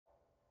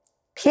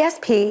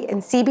PSP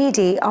and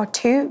CBD are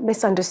two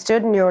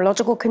misunderstood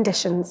neurological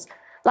conditions.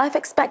 Life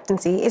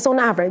expectancy is on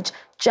average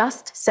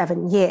just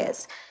 7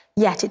 years,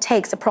 yet it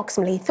takes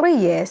approximately 3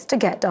 years to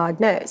get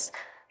diagnosed.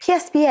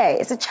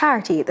 PSPA is a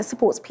charity that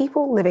supports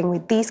people living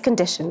with these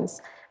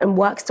conditions and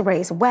works to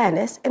raise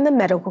awareness in the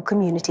medical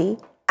community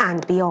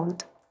and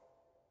beyond.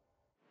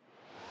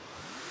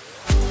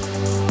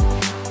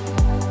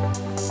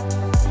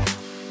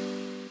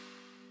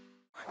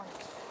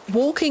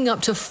 Walking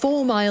up to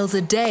 4 miles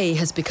a day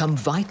has become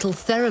vital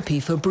therapy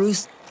for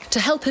Bruce to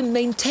help him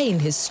maintain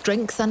his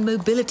strength and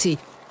mobility,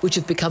 which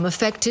have become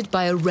affected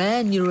by a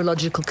rare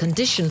neurological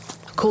condition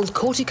called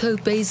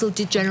corticobasal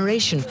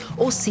degeneration,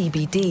 or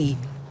CBD.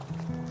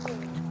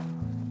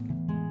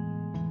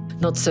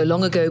 Not so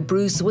long ago,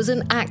 Bruce was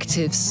an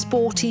active,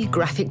 sporty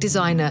graphic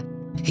designer.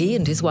 He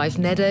and his wife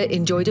Neda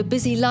enjoyed a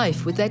busy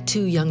life with their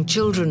 2 young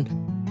children.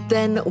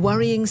 Then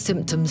worrying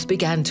symptoms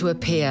began to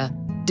appear.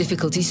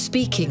 Difficulty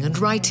speaking and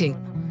writing,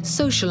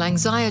 social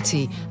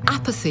anxiety,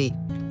 apathy,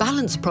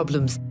 balance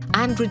problems,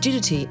 and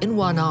rigidity in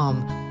one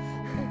arm.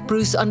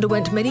 Bruce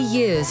underwent many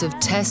years of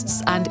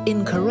tests and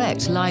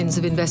incorrect lines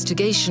of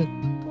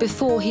investigation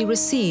before he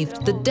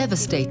received the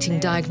devastating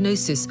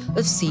diagnosis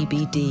of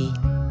CBD.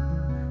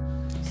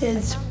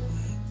 It's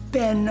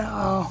been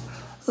a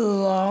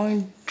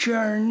long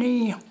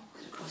journey,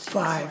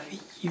 5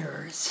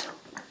 years,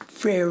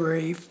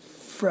 very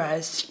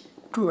frustrating.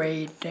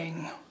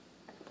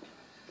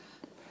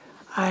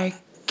 I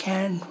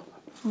can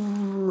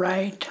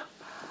write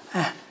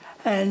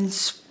and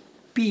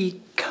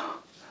speak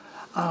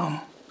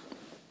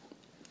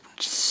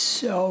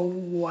so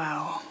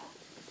well.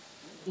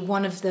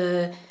 One of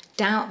the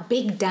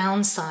big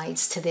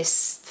downsides to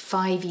this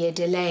 5-year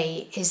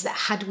delay is that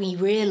had we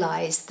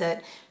realized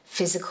that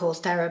physical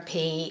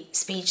therapy,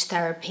 speech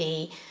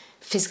therapy,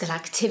 physical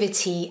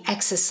activity,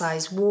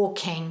 exercise,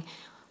 walking,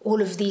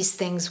 all of these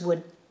things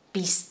would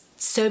be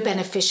so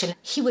beneficial,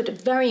 he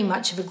would very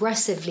much have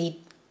aggressively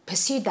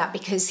pursued that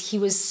because he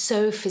was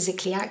so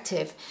physically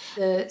active.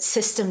 The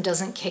system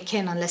doesn't kick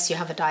in unless you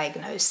have a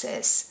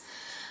diagnosis.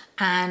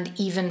 And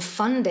even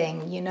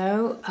funding,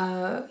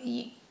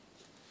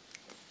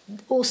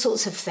 all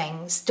sorts of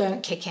things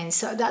don't kick in.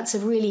 So that's a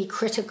really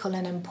critical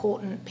and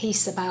important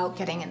piece about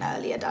getting an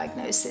earlier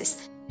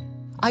diagnosis.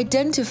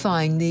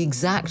 Identifying the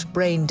exact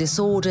brain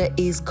disorder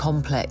is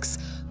complex,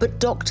 but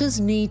doctors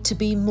need to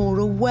be more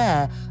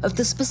aware of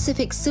the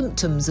specific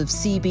symptoms of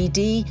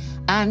CBD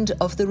and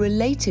of the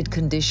related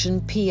condition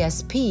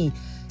PSP,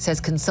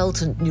 says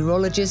consultant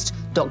neurologist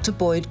Dr.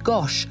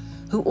 Ghosh,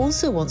 who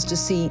also wants to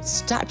see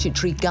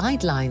statutory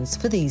guidelines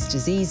for these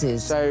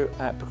diseases. So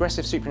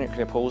progressive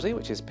supranuclear palsy,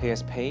 which is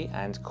PSP,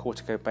 and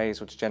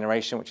corticobasal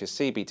degeneration, which is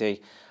CBD,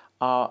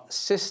 are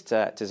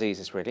sister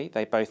diseases really.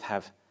 They both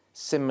have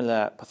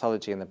similar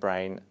pathology in the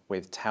brain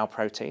with tau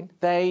protein.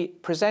 They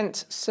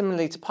present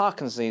similarly to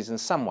Parkinson's disease in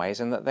some ways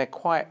in that they're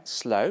quite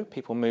slow,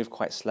 people move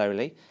quite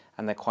slowly,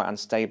 and they're quite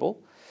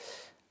unstable,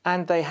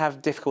 and they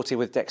have difficulty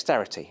with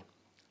dexterity.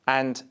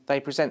 And they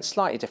present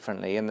slightly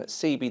differently in that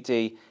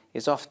CBD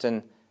is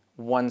often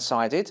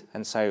one-sided,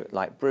 and so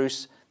like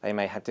Bruce, they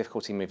may have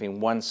difficulty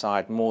moving one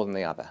side more than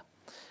the other.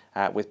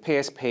 With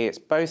PSP, it's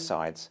both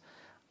sides,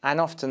 and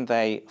often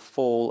they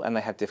fall and they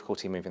have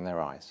difficulty moving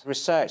their eyes.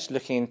 Research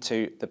looking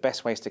into the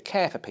best ways to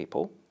care for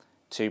people,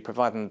 to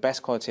provide them the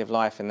best quality of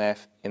life in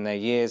their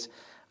years,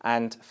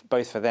 and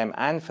both for them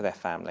and for their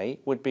family,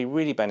 would be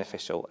really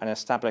beneficial and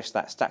establish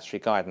that statutory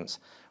guidance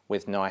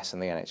with NICE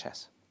and the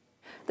NHS.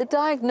 The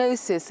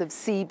diagnosis of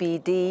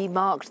CBD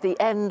marked the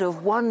end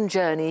of one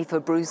journey for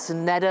Bruce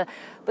and Neda,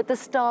 but the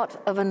start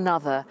of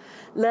another,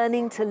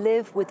 learning to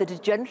live with a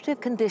degenerative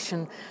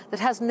condition that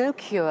has no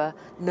cure,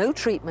 no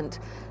treatment,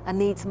 and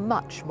needs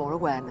much more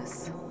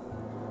awareness.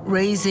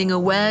 Raising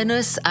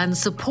awareness and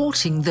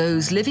supporting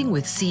those living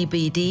with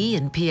CBD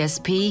and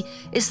PSP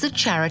is the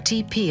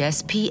charity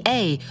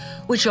PSPA,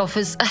 which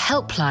offers a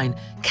helpline,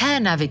 care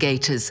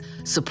navigators,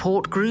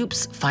 support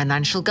groups,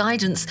 financial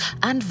guidance,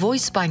 and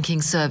voice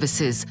banking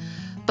services.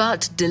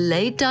 But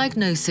delayed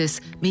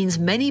diagnosis means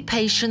many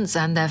patients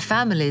and their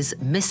families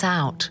miss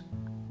out.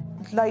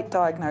 Late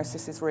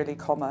diagnosis is really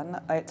common.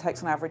 It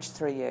takes on average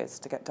 3 years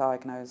to get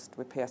diagnosed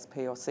with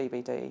PSP or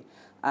CBD.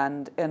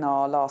 And in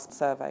our last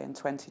survey in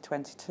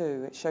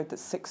 2022, it showed that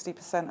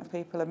 60% of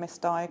people are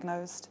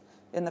misdiagnosed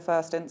in the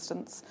first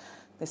instance.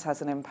 This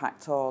has an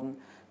impact on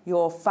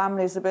your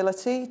family's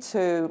ability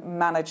to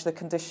manage the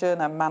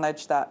condition and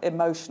manage that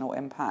emotional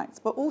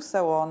impact, but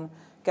also on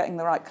getting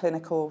the right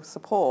clinical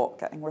support,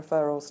 getting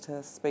referrals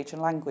to speech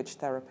and language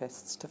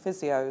therapists, to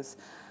physios,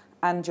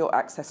 and your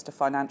access to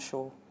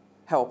financial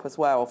help as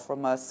well,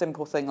 from a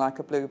simple thing like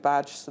a blue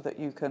badge so that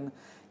you can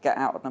get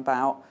out and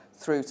about,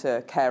 through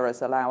to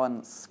carers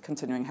allowance,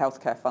 continuing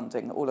healthcare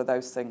funding, all of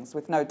those things.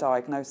 With no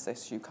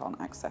diagnosis, you can't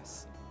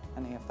access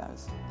any of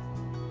those.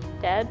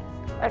 Dad,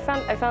 I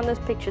found this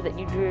picture that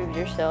you drew of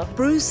yourself.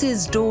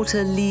 Bruce's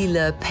daughter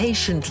Leela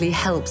patiently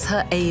helps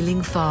her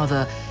ailing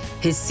father.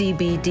 His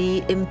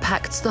CBD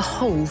impacts the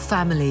whole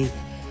family.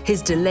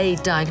 His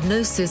delayed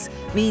diagnosis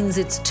means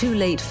it's too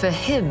late for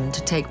him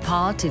to take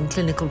part in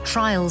clinical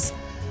trials,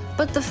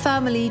 but the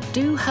family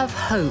do have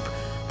hope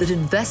that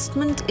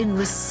investment in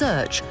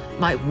research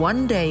might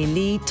one day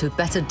lead to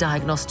better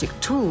diagnostic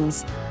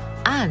tools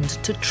and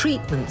to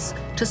treatments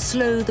to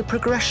slow the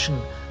progression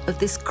of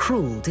this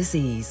cruel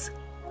disease.